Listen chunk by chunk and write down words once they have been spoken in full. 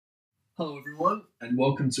Hello, everyone, and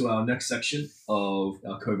welcome to our next section of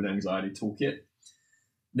our COVID anxiety toolkit.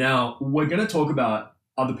 Now, we're going to talk about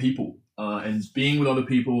other people and being with other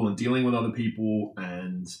people and dealing with other people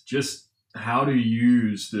and just how to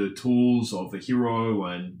use the tools of the hero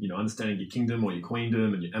and, understanding your kingdom or your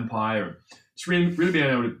queendom and your empire. Just really being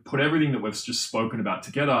able to put everything that we've just spoken about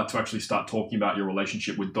together to actually start talking about your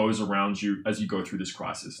relationship with those around you as you go through this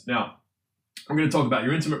crisis. Now, I'm going to talk about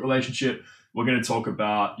your intimate relationship. We're going to talk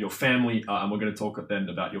about your family, and we're going to talk then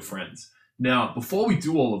about your friends. Now, before we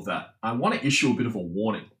do all of that, I want to issue a bit of a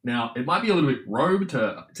warning. Now, it might be a little bit rogue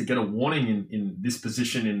to get a warning in this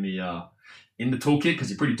position in the toolkit because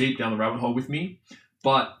you're pretty deep down the rabbit hole with me.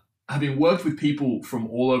 But having worked with people from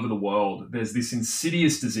all over the world, there's this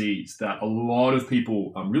insidious disease that a lot of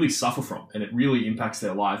people really suffer from, and it really impacts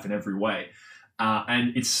their life in every way.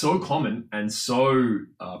 And it's so common and so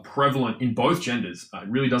prevalent in both genders. It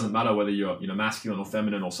really doesn't matter whether you're masculine or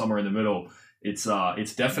feminine or somewhere in the middle. It's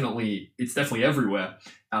definitely everywhere,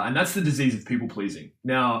 and that's the disease of people pleasing.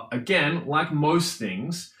 Now, again, like most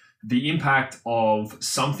things, the impact of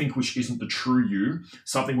something which isn't the true you,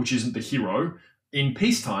 something which isn't the hero, in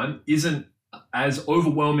peacetime isn't as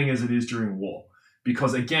overwhelming as it is during war.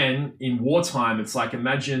 Because again, in wartime, it's like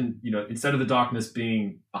imagine, instead of the darkness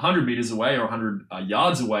being 100 meters away or 100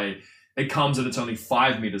 yards away, it comes and it's only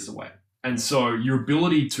 5 meters away. And so your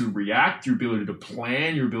ability to react, your ability to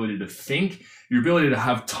plan, your ability to think, your ability to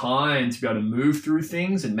have time to be able to move through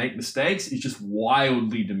things and make mistakes is just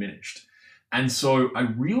wildly diminished. And so I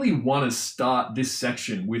really want to start this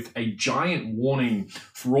section with a giant warning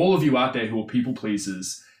for all of you out there who are people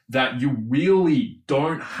pleasers, that you really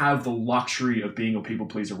don't have the luxury of being a people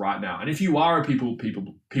pleaser right now. And if you are a people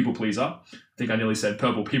pleaser, I think I nearly said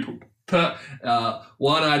purple people,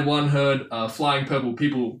 one-eyed, one-herd, flying purple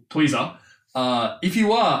people pleaser. If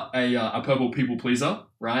you are a purple people pleaser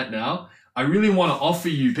right now, I really want to offer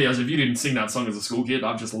you, because if you didn't sing that song as a school kid,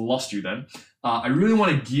 I've just lost you then. I really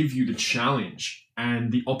want to give you the challenge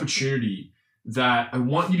and the opportunity that I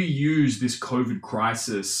want you to use this COVID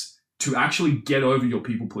crisis to actually get over your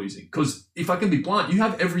people pleasing. Because if I can be blunt, you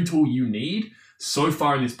have every tool you need so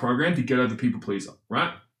far in this program to get over people pleaser,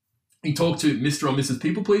 right? You talk to Mr. or Mrs.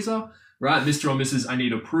 People pleaser, right? Mr. or Mrs. I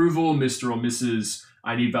need approval, Mr. or Mrs.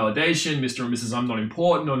 I need validation, Mr. or Mrs. I'm not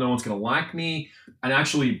important or no one's going to like me, and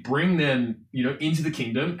actually bring them, into the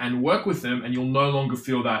kingdom and work with them, and you'll no longer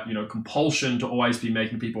feel that, compulsion to always be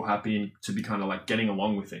making people happy and to be kind of like getting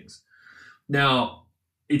along with things. Now,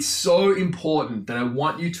 it's so important that I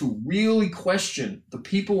want you to really question the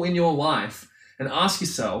people in your life and ask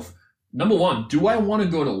yourself, number one, do I want to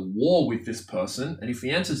go to war with this person? And if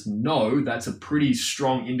the answer is no, that's a pretty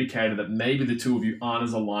strong indicator that maybe the two of you aren't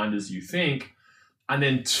as aligned as you think. And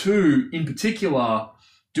then two, in particular,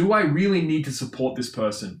 do I really need to support this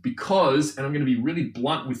person? Because, and I'm going to be really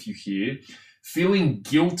blunt with you here, feeling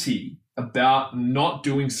guilty about not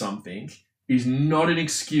doing something is not an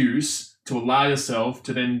excuse to allow yourself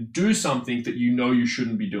to then do something that you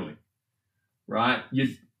shouldn't be doing, right?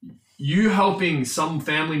 You helping some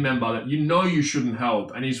family member that you shouldn't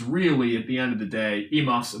help, and is really, at the end of the day,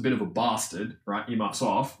 earmuffs a bit of a bastard, right? Earmuffs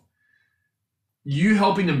off. You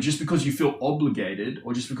helping them just because you feel obligated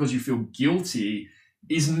or just because you feel guilty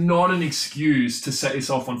is not an excuse to set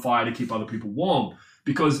yourself on fire to keep other people warm.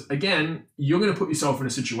 Because again, you're going to put yourself in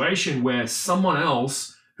a situation where someone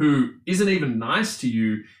else who isn't even nice to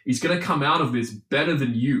you is going to come out of this better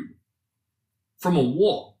than you from a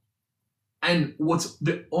war. And what's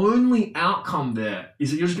the only outcome there is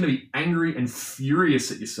that you're just going to be angry and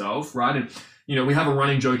furious at yourself, right? And, we have a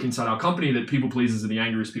running joke inside our company that people pleasers are the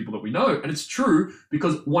angriest people that we know. And it's true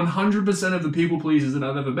because 100% of the people pleasers that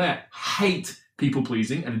I've ever met hate people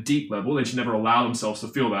pleasing at a deep level. They should never allow themselves to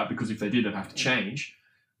feel that, because if they did, they'd have to change,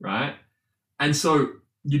 right? And so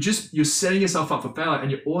you're setting yourself up for failure,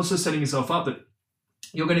 and you're also setting yourself up that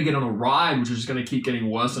you're going to get on a ride which is just going to keep getting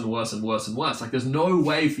worse and worse and worse and worse. Like, there's no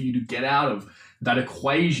way for you to get out of that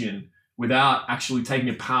equation without actually taking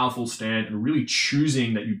a powerful stand and really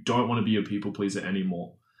choosing that you don't want to be a people pleaser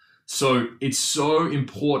anymore. So it's so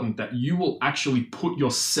important that you will actually put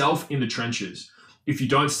yourself in the trenches if you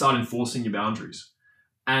don't start enforcing your boundaries.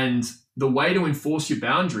 And the way to enforce your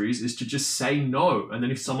boundaries is to just say no. And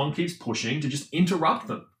then if someone keeps pushing, to just interrupt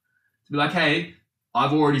them. To be like, hey,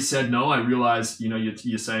 I've already said no. I realize,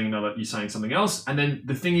 you're saying you're saying something else. And then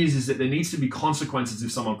the thing is that there needs to be consequences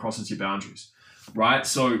if someone crosses your boundaries, right?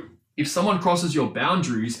 So if someone crosses your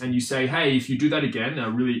boundaries and you say, hey, if you do that again, I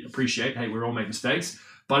really appreciate, hey, we all make mistakes,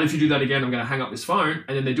 but if you do that again, I'm going to hang up this phone.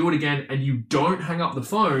 And then they do it again and you don't hang up the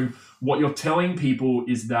phone. What you're telling people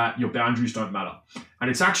is that your boundaries don't matter. And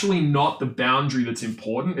it's actually not the boundary that's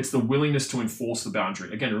important. It's the willingness to enforce the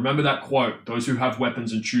boundary. Again, remember that quote, those who have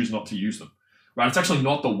weapons and choose not to use them, right? It's actually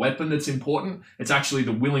not the weapon that's important. It's actually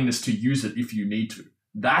the willingness to use it if you need to.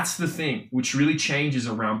 That's the thing which really changes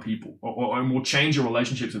around people and will change your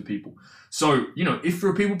relationships with people. So, if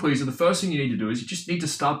you're a people pleaser, the first thing you need to do is you just need to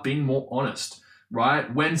start being more honest,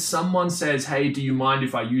 right? When someone says, hey, do you mind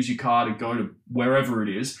if I use your car to go to wherever it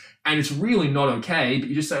is? And it's really not okay, but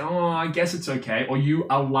you just say, oh, I guess it's okay. Or you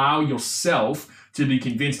allow yourself to be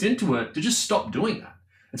convinced into it, to just stop doing that.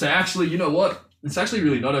 And say, actually, you know what? It's actually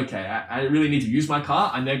really not okay. I really need to use my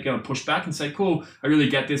car. And they're going to push back and say, cool, I really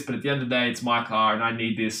get this, but at the end of the day, it's my car and I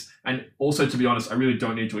need this. And also, to be honest, I really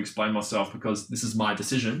don't need to explain myself because this is my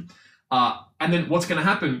decision. And then what's going to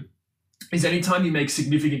happen is anytime you make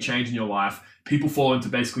significant change in your life, people fall into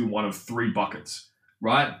basically one of three buckets,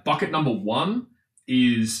 right? Bucket number one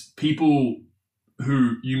is people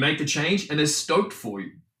who you make the change and they're stoked for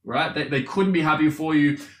you, right? They couldn't be happier for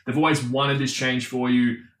you. They've always wanted this change for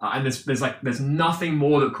you. And there's nothing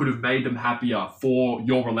more that could have made them happier for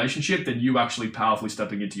your relationship than you actually powerfully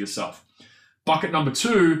stepping into yourself. Bucket number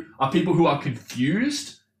two are people who are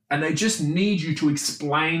confused and they just need you to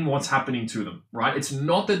explain what's happening to them, right? It's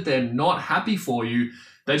not that they're not happy for you.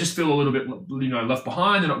 They just feel a little bit, left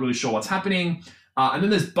behind. They're not really sure what's happening. And then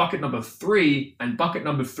there's bucket number three. And bucket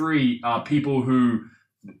number three are people who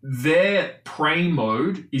their prey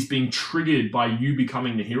mode is being triggered by you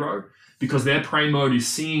becoming the hero, because their prey mode is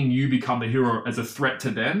seeing you become the hero as a threat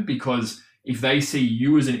to them. Because if they see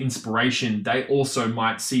you as an inspiration, they also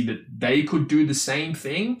might see that they could do the same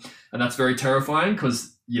thing. And that's very terrifying because,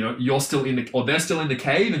 you're still they're still in the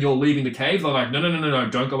cave and you're leaving the cave. They're like, no,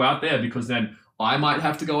 don't go out there because then I might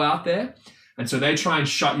have to go out there. And so they try and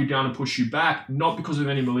shut you down and push you back, not because of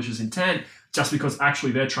any malicious intent, just because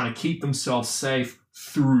actually they're trying to keep themselves safe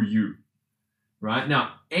through you, right?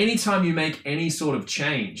 Now, anytime you make any sort of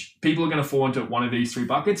change, people are going to fall into one of these three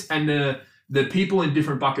buckets, and the people in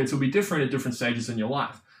different buckets will be different at different stages in your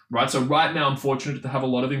life, right? So right now, I'm fortunate to have a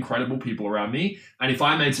lot of incredible people around me. And if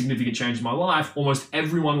I made significant change in my life, almost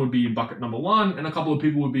everyone would be in bucket number one, and a couple of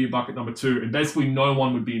people would be in bucket number two, and basically no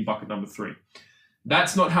one would be in bucket number three.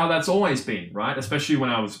 That's not how that's always been, right? Especially when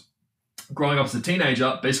I was growing up as a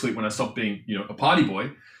teenager, basically when I stopped being, a party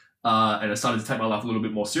boy, and I started to take my life a little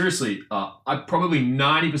bit more seriously, I probably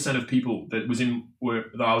 90% of people that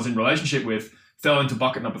I was in relationship with fell into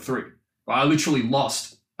bucket number three. I literally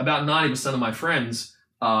lost about 90% of my friends,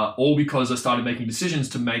 all because I started making decisions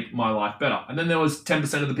to make my life better. And then there was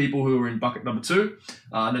 10% of the people who were in bucket number two,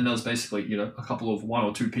 and then there was basically, a couple of one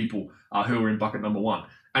or two people who were in bucket number one.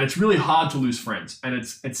 And it's really hard to lose friends. And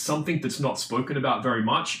it's something that's not spoken about very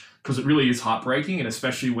much because it really is heartbreaking. And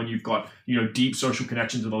especially when you've got, deep social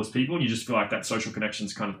connections with those people and you just feel like that social connection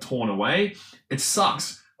is kind of torn away. It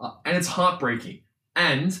sucks. And it's heartbreaking.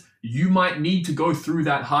 And you might need to go through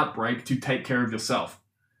that heartbreak to take care of yourself,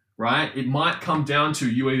 right? It might come down to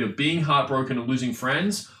you either being heartbroken and losing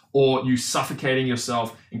friends, or you suffocating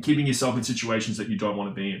yourself and keeping yourself in situations that you don't want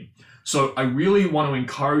to be in. So I really want to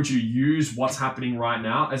encourage you to use what's happening right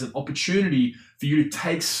now as an opportunity for you to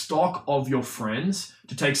take stock of your friends,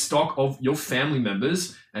 to take stock of your family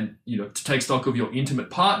members, and to take stock of your intimate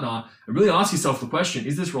partner, and really ask yourself the question,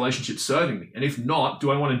 is this relationship serving me? And if not, do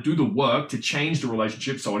I want to do the work to change the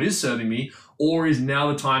relationship so it is serving me? Or is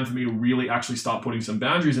now the time for me to really actually start putting some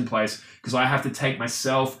boundaries in place, because I have to take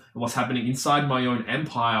myself and what's happening inside my own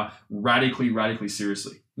empire radically, radically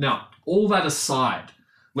seriously. Now, all that aside,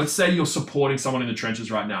 let's say you're supporting someone in the trenches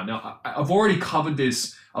right now. Now, I've already covered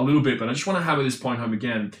this a little bit, but I just want to hammer this point home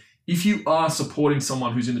again. If you are supporting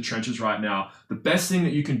someone who's in the trenches right now, the best thing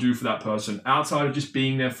that you can do for that person, outside of just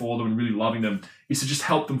being there for them and really loving them, is to just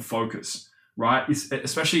help them focus, right?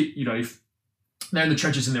 Especially, if they're in the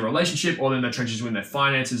trenches in their relationship or they're in the trenches in their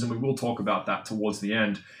finances, and we will talk about that towards the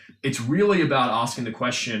end. It's really about asking the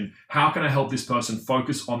question, how can I help this person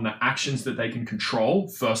focus on the actions that they can control,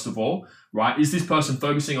 first of all, right? Is this person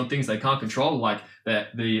focusing on things they can't control, like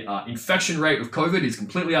the infection rate of COVID is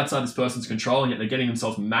completely outside this person's control, and yet they're getting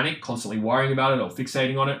themselves manic, constantly worrying about it or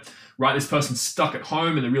fixating on it, right? This person's stuck at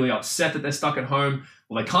home and they're really upset that they're stuck at home.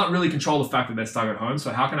 Well, they can't really control the fact that they're stuck at home.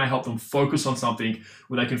 So how can I help them focus on something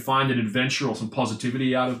where they can find an adventure or some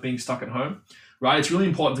positivity out of being stuck at home, right? It's really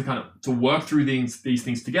important to work through these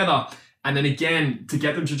things together. And then again, to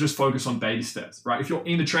get them to just focus on baby steps, right? If you're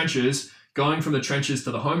in the trenches, going from the trenches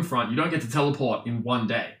to the home front, you don't get to teleport in one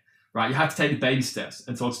day, right? You have to take the baby steps.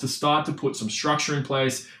 And so it's to start to put some structure in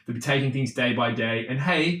place, to be taking things day by day. And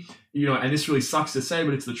hey, and this really sucks to say,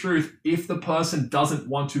 but it's the truth. If the person doesn't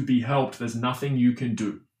want to be helped, there's nothing you can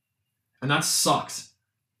do. And that sucks,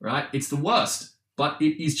 right? It's the worst, but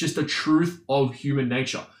it is just the truth of human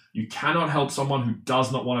nature. You cannot help someone who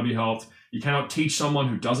does not want to be helped. You cannot teach someone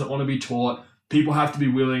who doesn't want to be taught. People have to be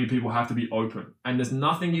willing, people have to be open. And there's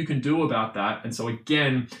nothing you can do about that. And so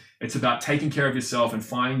again, it's about taking care of yourself and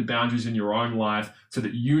finding the boundaries in your own life so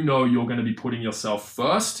that you're going to be putting yourself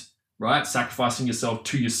first, right? Sacrificing yourself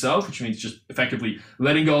to yourself, which means just effectively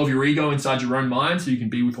letting go of your ego inside your own mind so you can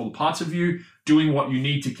be with all the parts of you, doing what you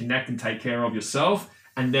need to connect and take care of yourself.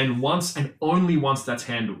 And then once and only once that's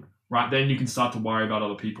handled, right, then you can start to worry about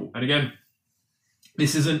other people. And again,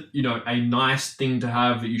 this isn't, a nice thing to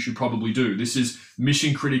have that you should probably do. This is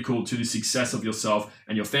mission critical to the success of yourself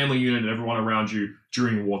and your family unit and everyone around you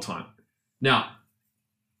during wartime. Now,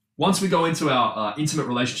 once we go into our intimate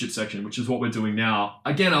relationship section, which is what we're doing now,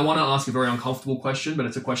 again, I want to ask a very uncomfortable question, but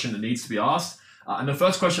it's a question that needs to be asked. And the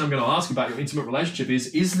first question I'm going to ask about your intimate relationship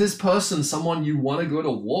is this person someone you want to go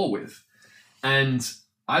to war with? And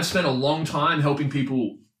I've spent a long time helping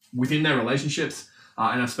people within their relationships.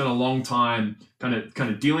 And I've spent a long time kind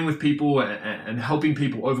of dealing with people and helping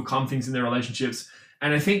people overcome things in their relationships.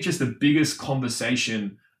 And I think just the biggest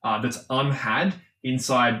conversation that's unhad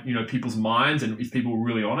inside people's minds, and if people are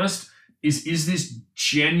really honest, is this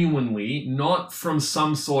genuinely not from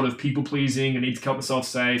some sort of people pleasing, I need to keep myself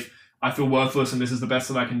safe, I feel worthless, and this is the best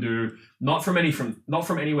that I can do. Not from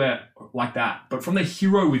anywhere like that, but from the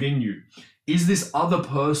hero within you. Is this other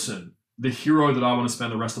person the hero that I want to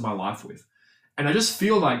spend the rest of my life with? And I just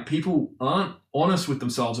feel like people aren't honest with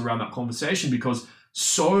themselves around that conversation, because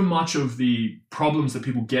so much of the problems that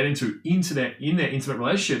people get in their intimate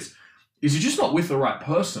relationships is you're just not with the right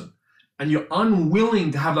person. And you're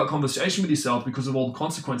unwilling to have that conversation with yourself because of all the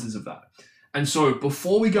consequences of that. And so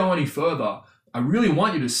before we go any further, I really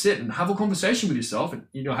want you to sit and have a conversation with yourself and,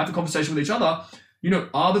 have a conversation with each other.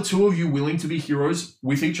 Are the two of you willing to be heroes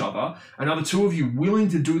with each other? And are the two of you willing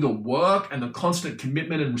to do the work and the constant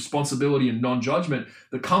commitment and responsibility and non-judgment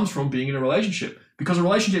that comes from being in a relationship? Because a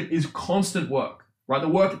relationship is constant work, right? The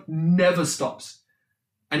work never stops.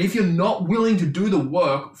 And if you're not willing to do the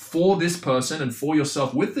work for this person and for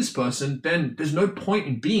yourself with this person, then there's no point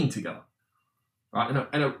in being together, right?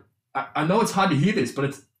 And I know it's hard to hear this,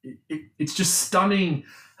 but it's just stunning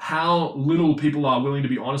how little people are willing to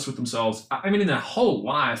be honest with themselves. I mean, in their whole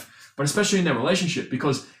life, but especially in their relationship,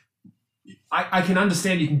 because I can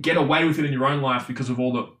understand you can get away with it in your own life because of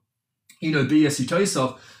all the, BS you tell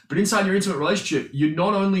yourself, but inside your intimate relationship, you're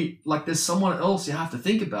not only there's someone else you have to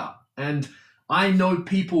think about. And I know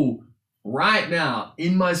people right now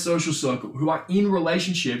in my social circle who are in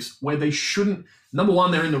relationships where they shouldn't. Number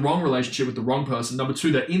one, they're in the wrong relationship with the wrong person. Number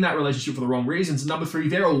two, they're in that relationship for the wrong reasons. And number three,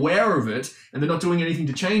 they're aware of it and they're not doing anything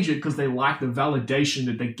to change it because they like the validation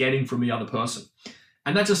that they're getting from the other person.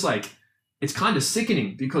 And that's just it's kind of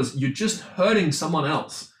sickening, because you're just hurting someone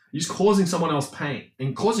else. You're just causing someone else pain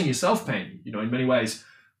and causing yourself pain, in many ways,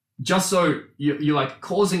 just so you're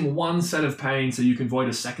causing one set of pain so you can avoid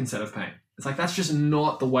a second set of pain. It's that's just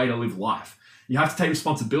not the way to live life. You have to take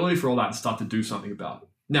responsibility for all that and start to do something about it.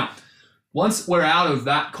 Now, once we're out of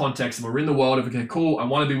that context and we're in the world of, okay, cool, I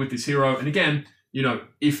want to be with this hero. And again,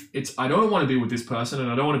 if it's, I don't want to be with this person and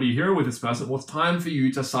I don't want to be a hero with this person, well, it's time for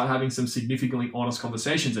you to start having some significantly honest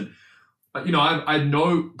conversations. And, I've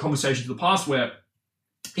no conversations in the past where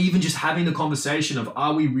even just having the conversation of,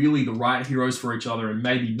 are we really the right heroes for each other and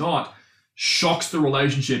maybe not, shocks the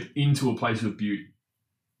relationship into a place of beauty,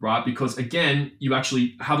 right? Because again, you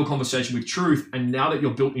actually have a conversation with truth. And now that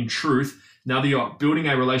you're built in truth, now that you're building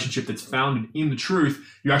a relationship that's founded in the truth,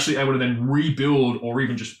 you're actually able to then rebuild or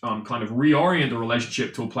even just kind of reorient the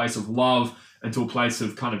relationship to a place of love and to a place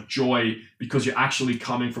of kind of joy, because you're actually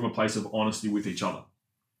coming from a place of honesty with each other.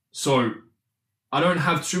 So I don't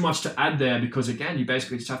have too much to add there, because again, you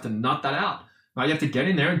basically just have to nut that out. Right? You have to get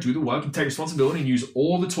in there and do the work and take responsibility and use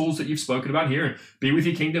all the tools that you've spoken about here and be with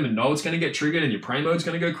your kingdom and know it's going to get triggered and your prey mode's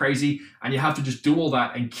going to go crazy. And you have to just do all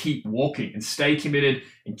that and keep walking and stay committed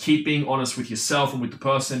and keep being honest with yourself and with the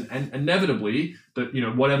person. And inevitably, that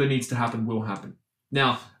whatever needs to happen will happen.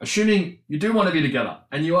 Now, assuming you do want to be together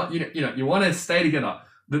and you want to stay together,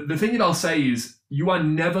 the thing that I'll say is you are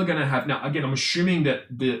never going to have. Now, again, I'm assuming that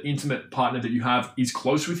the intimate partner that you have is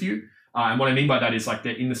close with you. And what I mean by that is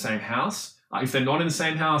they're in the same house. If they're not in the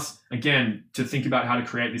same house, again, to think about how to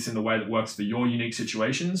create this in the way that works for your unique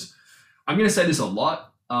situations. I'm going to say this a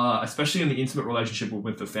lot, especially in the intimate relationship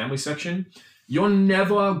with the family section. You're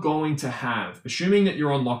never going to have, assuming that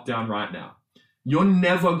you're on lockdown right now, you're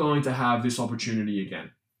never going to have this opportunity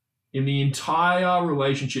again. In the entire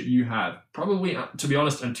relationship you have, probably, to be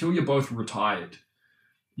honest, until you're both retired,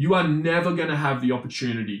 you are never going to have the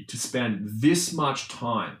opportunity to spend this much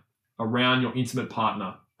time around your intimate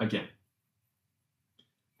partner again.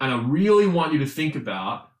 And I really want you to think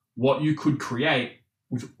about what you could create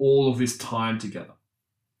with all of this time together.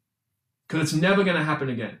 Because it's never going to happen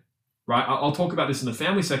again, right? I'll talk about this in the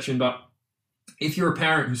family section, but if you're a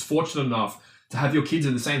parent who's fortunate enough to have your kids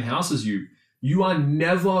in the same house as you, you are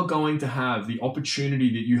never going to have the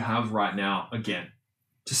opportunity that you have right now again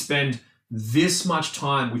to spend this much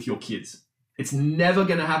time with your kids. It's never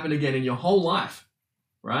going to happen again in your whole life,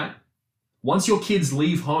 right? Once your kids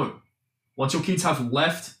leave home, once your kids have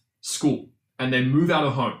left school and they move out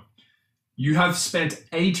of home, you have spent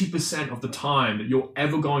 80% of the time that you're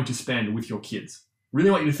ever going to spend with your kids. Really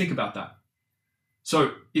want you to think about that.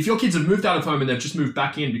 So if your kids have moved out of home and they've just moved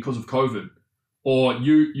back in because of COVID, or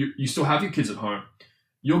you still have your kids at home,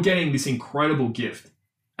 you're getting this incredible gift.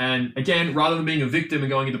 And again, rather than being a victim and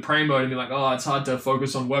going into pray mode and being like, oh, it's hard to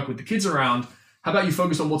focus on work with the kids around, how about you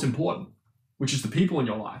focus on what's important, which is the people in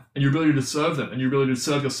your life and your ability to serve them and your ability to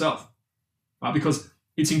serve yourself, right? Because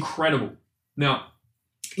it's incredible. Now,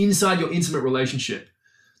 inside your intimate relationship,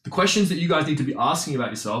 the questions that you guys need to be asking about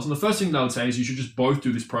yourselves, and the first thing that I would say is you should just both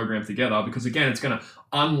do this program together, because again, it's going to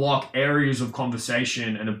unlock areas of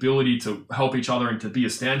conversation and ability to help each other and to be a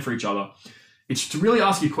stand for each other. It's to really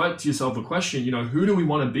ask yourself a question, who do we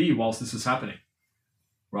want to be whilst this is happening,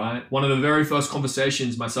 right? One of the very first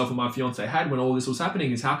conversations myself and my fiance had when all this was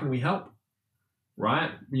happening is, how can we help, right?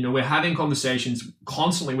 We're having conversations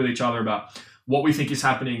constantly with each other about what we think is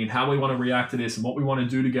happening and how we want to react to this and what we want to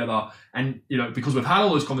do together. And, because we've had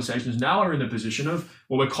all those conversations, now we're in the position of,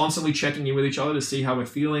 we're constantly checking in with each other to see how we're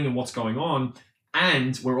feeling and what's going on.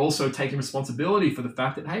 And we're also taking responsibility for the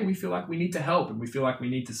fact that, hey, we feel like we need to help and we feel like we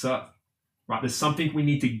need to serve, right? There's something we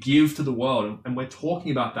need to give to the world. And we're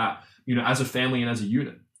talking about that, as a family and as a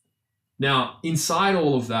unit. Now, inside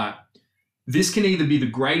all of that, this can either be the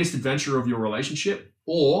greatest adventure of your relationship,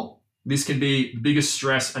 or this can be the biggest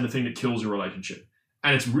stress and the thing that kills your relationship.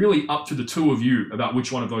 And it's really up to the two of you about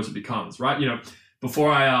which one of those it becomes, right?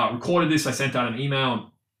 Before I recorded this, I sent out an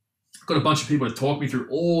email, got a bunch of people to talk me through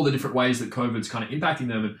all the different ways that COVID's kind of impacting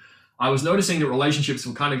them. And I was noticing that relationships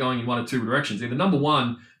were kind of going in one of two directions. Either number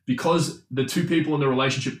one, because the two people in the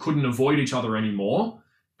relationship couldn't avoid each other anymore,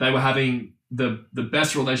 they were having the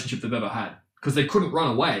best relationship they've ever had because they couldn't run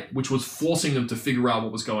away, which was forcing them to figure out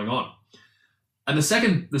what was going on. And the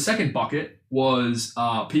second bucket was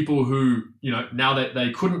people who, now that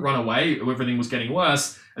they couldn't run away, everything was getting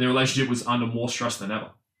worse, and their relationship was under more stress than ever,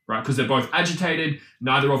 right? Because they're both agitated.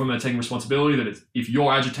 Neither of them are taking responsibility that if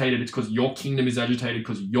you're agitated, it's because your kingdom is agitated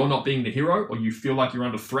because you're not being the hero, or you feel like you're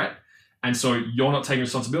under threat. And so you're not taking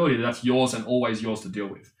responsibility that's yours and always yours to deal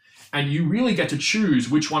with. And you really get to choose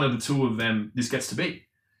which one of the two of them this gets to be,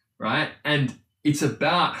 right? And it's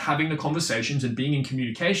about having the conversations and being in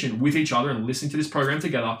communication with each other and listening to this program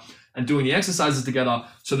together and doing the exercises together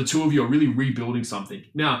so the two of you are really rebuilding something.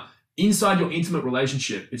 Now, inside your intimate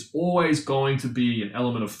relationship, it's always going to be an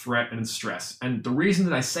element of threat and stress. And the reason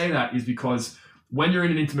that I say that is because when you're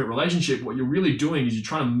in an intimate relationship, what you're really doing is you're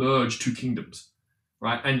trying to merge two kingdoms,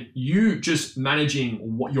 right? And you just managing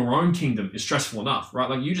what your own kingdom is stressful enough, right?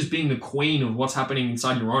 Like you just being the queen of what's happening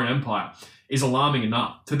inside your own empire is alarming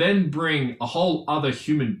enough. To then bring a whole other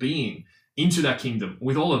human being into that kingdom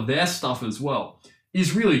with all of their stuff as well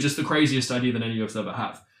is really just the craziest idea that any of us ever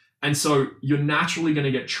have. And so you're naturally going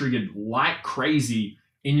to get triggered like crazy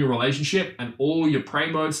in your relationship, and all your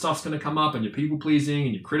pray mode stuff's going to come up, and your people pleasing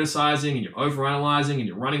and you're criticizing and you're overanalyzing and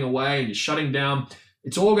you're running away and you're shutting down.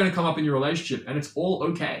 It's all going to come up in your relationship, and it's all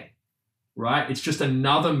okay, right? It's just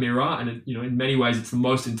another mirror. And in many ways, it's the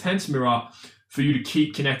most intense mirror for you to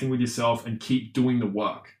keep connecting with yourself and keep doing the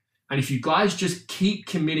work. And if you guys just keep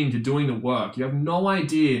committing to doing the work, you have no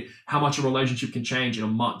idea how much a relationship can change in a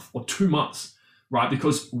month or 2 months, right?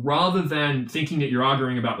 Because rather than thinking that you're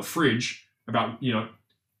arguing about the fridge, about,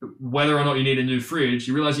 whether or not you need a new fridge,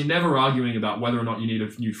 you realize you're never arguing about whether or not you need a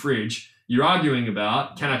new fridge. You're arguing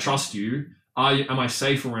about, can I trust you? Am I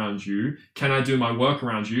safe around you? Can I do my work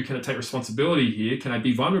around you? Can I take responsibility here? Can I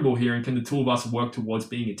be vulnerable here? And can the two of us work towards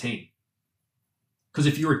being a team? Because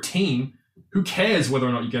if you're a team, who cares whether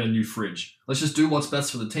or not you get a new fridge? Let's just do what's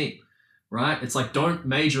best for the team, right? It's like, don't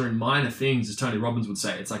major in minor things, as Tony Robbins would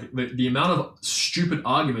say. It's like the amount of stupid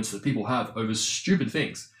arguments that people have over stupid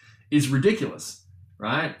things is ridiculous,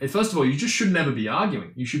 right? And first of all, you just should never be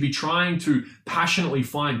arguing. You should be trying to passionately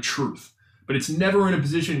find truth. But it's never in a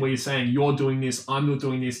position where you're saying, you're doing this, I'm not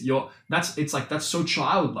doing this, that's so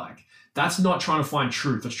childlike. that's not trying to find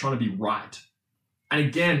truth. That's trying to be right. And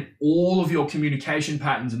again, all of your communication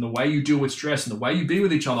patterns and the way you deal with stress and the way you be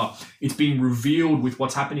with each other, it's being revealed with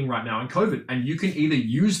what's happening right now in COVID. And you can either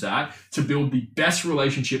use that to build the best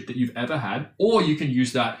relationship that you've ever had, or you can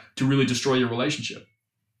use that to really destroy your relationship.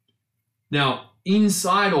 Now,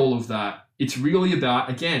 inside all of that, it's really about,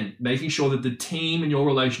 again, making sure that the team and your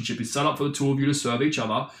relationship is set up for the two of you to serve each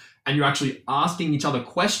other, and you're actually asking each other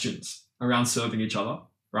questions around serving each other,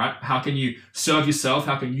 right? How can you serve yourself?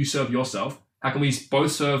 How can you serve yourself? How can we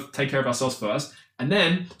both take care of ourselves first? And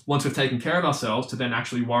then once we've taken care of ourselves, to then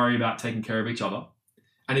actually worry about taking care of each other.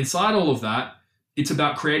 And inside all of that, it's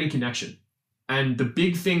about creating connection. And the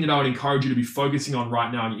big thing that I would encourage you to be focusing on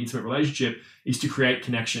right now in your intimate relationship is to create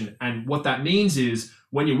connection. And what that means is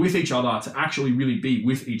when you're with each other, to actually really be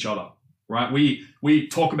with each other, right? We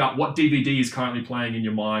talk about what DVD is currently playing in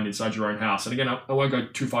your mind inside your own house. And again, I won't go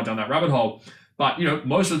too far down that rabbit hole, but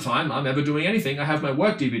most of the time I'm never doing anything. I have my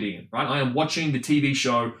work DVD in, right? I am watching the TV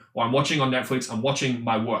show, or I'm watching on Netflix. I'm watching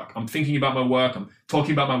my work. I'm thinking about my work. I'm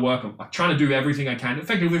talking about my work. I'm trying to do everything I can,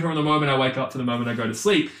 effectively from the moment I wake up to the moment I go to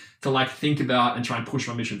sleep, to think about and try and push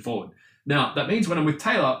my mission forward. Now, that means when I'm with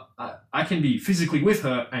Taylor, I can be physically with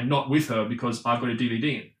her and not with her because I've got a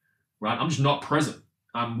DVD in, right? I'm just not present.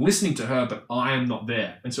 I'm listening to her, but I am not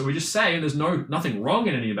there. And so we just say, and there's nothing wrong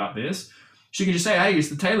in any about this. She can just say, hey, is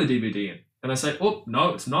the Taylor DVD in? And I say, oh,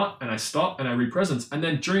 no, it's not. And I stop and I re-presence. And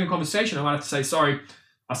then during a conversation, I might have to say, sorry,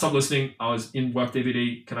 I stopped listening. I was in work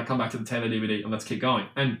DVD. Can I come back to the Taylor DVD and let's keep going?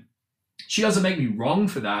 And she doesn't make me wrong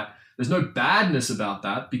for that. There's no badness about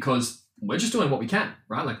that because we're just doing what we can,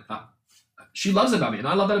 right? She loves it about me and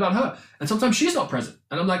I love that about her. And sometimes she's not present.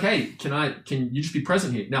 And I'm like, hey, can you just be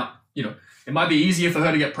present here? Now, it might be easier for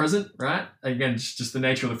her to get present, right? Again, just the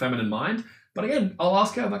nature of the feminine mind. But again, I'll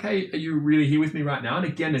ask her, like, hey, are you really here with me right now? And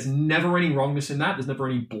again, there's never any wrongness in that. There's never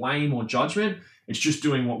any blame or judgment. It's just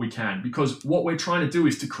doing what we can, because what we're trying to do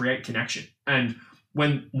is to create connection. And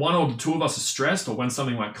when one or the two of us are stressed, or when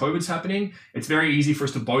something like COVID's happening, it's very easy for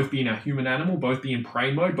us to both be in our human animal, both be in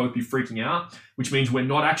prey mode, both be freaking out, which means we're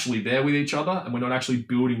not actually there with each other and we're not actually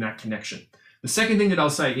building that connection. The second thing that I'll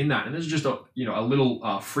say in that, and this is just a little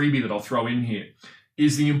freebie that I'll throw in here,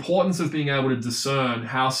 is the importance of being able to discern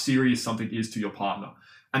how serious something is to your partner.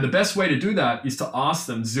 And the best way to do that is to ask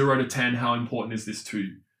them 0 to 10, how important is this to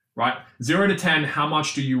you, right? 0 to 10, how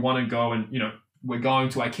much do you want to go? And, we're going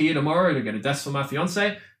to IKEA tomorrow to get a desk for my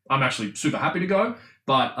fiance. I'm actually super happy to go.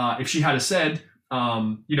 But if she had said,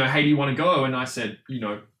 hey, do you want to go? And I said,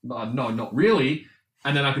 no, not really.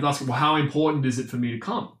 And then I could ask her, well, how important is it for me to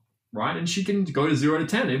come, right? And she can go to 0 to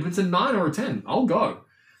 10. If it's a 9 or a 10, I'll go.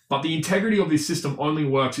 But the integrity of this system only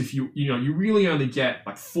works if you really only get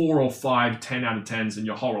 4 or 5 10 out of 10s in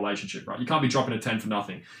your whole relationship, right? You can't be dropping a 10 for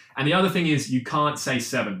nothing. And the other thing is you can't say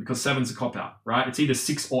 7, because 7's a cop-out, right? It's either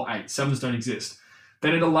 6 or 8. 7s don't exist.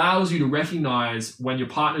 Then it allows you to recognize when your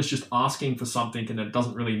partner's just asking for something and it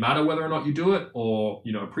doesn't really matter whether or not you do it or,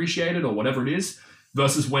 appreciate it or whatever it is,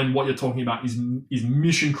 versus when what you're talking about is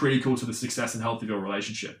mission critical to the success and health of your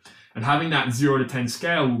relationship. And having that 0 to 10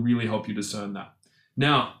 scale will really help you discern that.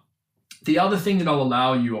 Now, the other thing that I'll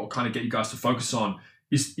allow you, or kind of get you guys to focus on,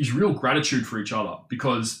 is real gratitude for each other,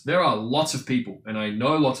 because there are lots of people, and I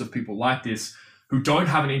know lots of people like this, who don't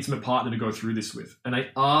have an intimate partner to go through this with, and they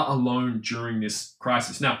are alone during this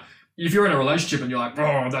crisis. Now, if you're in a relationship and you're like,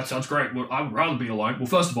 oh, that sounds great, well, I'd rather be alone. Well,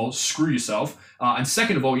 first of all, screw yourself. And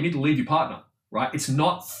second of all, you need to leave your partner, right? It's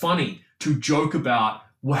not funny to joke about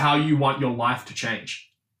how you want your life to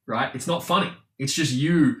change, right? It's not funny. It's just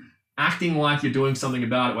you acting like you're doing something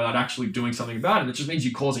about it without actually doing something about it. It just means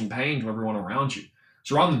you're causing pain to everyone around you.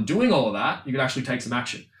 So rather than doing all of that, you could actually take some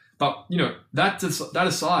action. But, that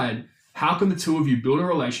aside, how can the two of you build a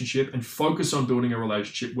relationship and focus on building a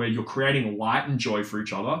relationship where you're creating light and joy for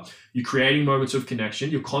each other? You're creating moments of connection.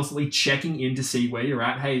 You're constantly checking in to see where you're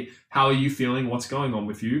at. Hey, how are you feeling? What's going on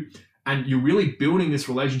with you? And you're really building this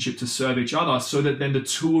relationship to serve each other, so that then the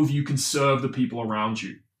two of you can serve the people around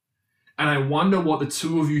you. And I wonder what the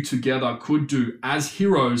two of you together could do as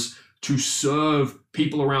heroes to serve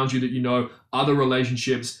people around you that other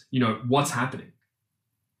relationships, what's happening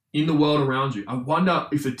in the world around you. I wonder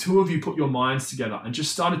if the two of you put your minds together and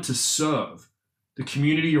just started to serve the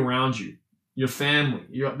community around you, your family,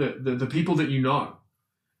 the people that you know.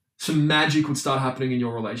 Some magic would start happening in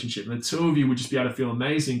your relationship. And the two of you would just be able to feel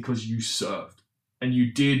amazing because you served and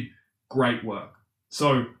you did great work.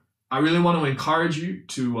 So I really want to encourage you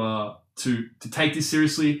to take this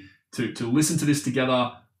seriously, to listen to this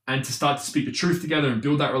together, and to start to speak the truth together and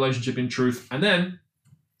build that relationship in truth. And then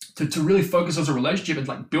to really focus as a relationship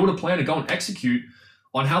and build a plan to go and execute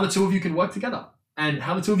on how the two of you can work together. and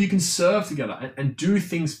how the two of you can serve together and do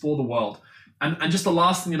things for the world. And just the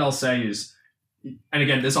last thing that I'll say is, and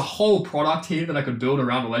again, there's a whole product here that I could build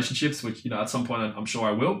around relationships, which, at some point I'm sure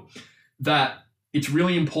I will, that it's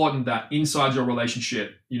really important that inside your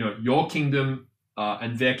relationship, your kingdom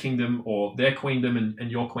and their kingdom, or their queendom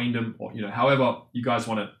and your queendom, or, however you guys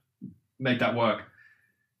want to make that work.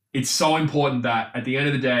 It's so important that at the end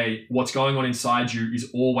of the day, what's going on inside you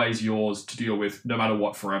is always yours to deal with, no matter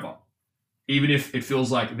what, forever. Even if it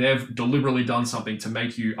feels like they've deliberately done something to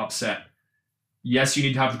make you upset. Yes, you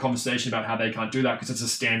need to have the conversation about how they can't do that, because it's a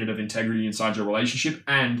standard of integrity inside your relationship,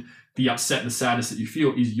 and the upset and the sadness that you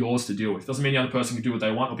feel is yours to deal with. Doesn't mean the other person can do what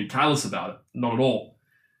they want or be callous about it. Not at all.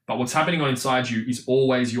 But what's happening on inside you is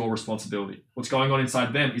always your responsibility. What's going on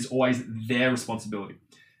inside them is always their responsibility.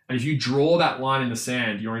 And if you draw that line in the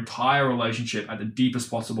sand, your entire relationship at the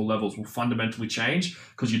deepest possible levels will fundamentally change,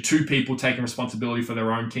 because you're two people taking responsibility for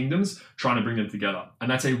their own kingdoms, trying to bring them together.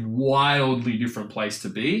 And that's a wildly different place to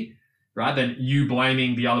be, right, than you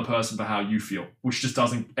blaming the other person for how you feel, which just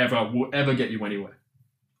will ever get you anywhere.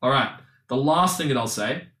 All right. The last thing that I'll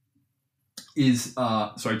say is,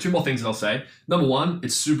 two more things that I'll say. Number one,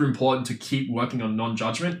 it's super important to keep working on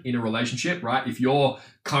non-judgment in a relationship, right? If you're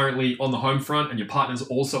currently on the home front and your partner's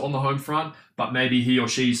also on the home front, but maybe he or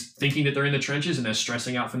she's thinking that they're in the trenches and they're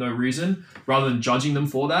stressing out for no reason, rather than judging them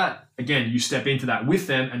for that, again, you step into that with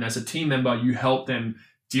them, and as a team member, you help them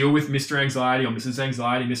deal with Mr. Anxiety or Mrs.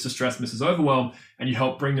 Anxiety, Mr. Stress, Mrs. Overwhelm, and you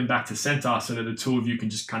help bring them back to center so that the two of you can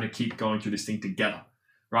just kind of keep going through this thing together,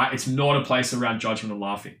 right? It's not a place around judgment and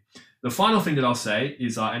laughing. The final thing that I'll say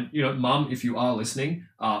is, Mum, if you are listening,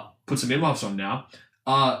 put some earmuffs on now,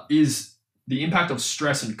 is the impact of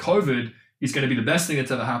stress and COVID is going to be the best thing that's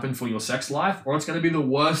ever happened for your sex life, or it's going to be the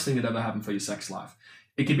worst thing that ever happened for your sex life.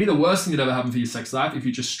 It can be the worst thing that ever happened for your sex life if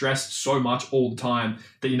you just stressed so much all the time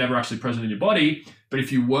that you're never actually present in your body. But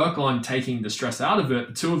if you work on taking the stress out of it,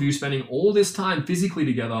 the two of you spending all this time physically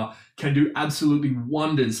together can do absolutely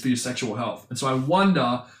wonders for your sexual health. And so I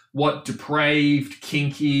wonder what depraved,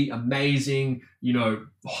 kinky, amazing,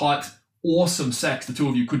 hot, awesome sex the two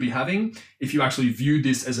of you could be having if you actually viewed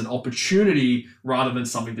this as an opportunity rather than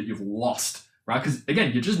something that you've lost, right? Because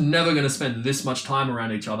again, you're just never going to spend this much time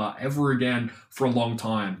around each other ever again for a long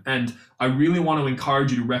time. And I really want to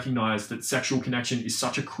encourage you to recognize that sexual connection is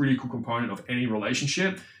such a critical component of any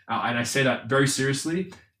relationship. And I say that very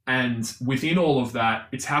seriously. And within all of that,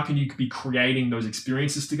 it's how can you be creating those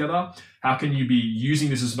experiences together? How can you be using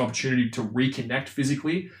this as an opportunity to reconnect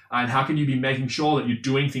physically? And how can you be making sure that you're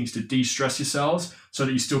doing things to de-stress yourselves so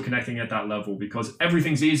that you're still connecting at that level? Because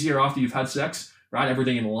everything's easier after you've had sex, right?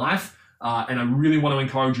 Everything in life. And I really want to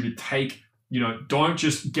encourage you to take, don't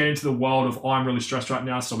just get into the world of, I'm really stressed right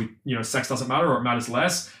now, so sex doesn't matter or it matters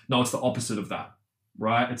less. No, it's the opposite of that.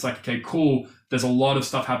 Right? It's like, okay, cool. There's a lot of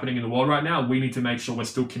stuff happening in the world right now. We need to make sure we're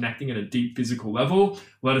still connecting at a deep physical level.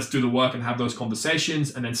 Let us do the work and have those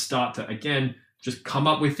conversations, and then start to, again, just come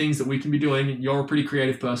up with things that we can be doing. You're a pretty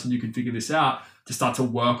creative person. You can figure this out to start to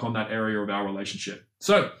work on that area of our relationship.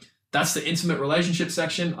 So that's the intimate relationship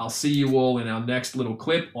section. I'll see you all in our next little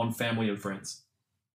clip on family and friends.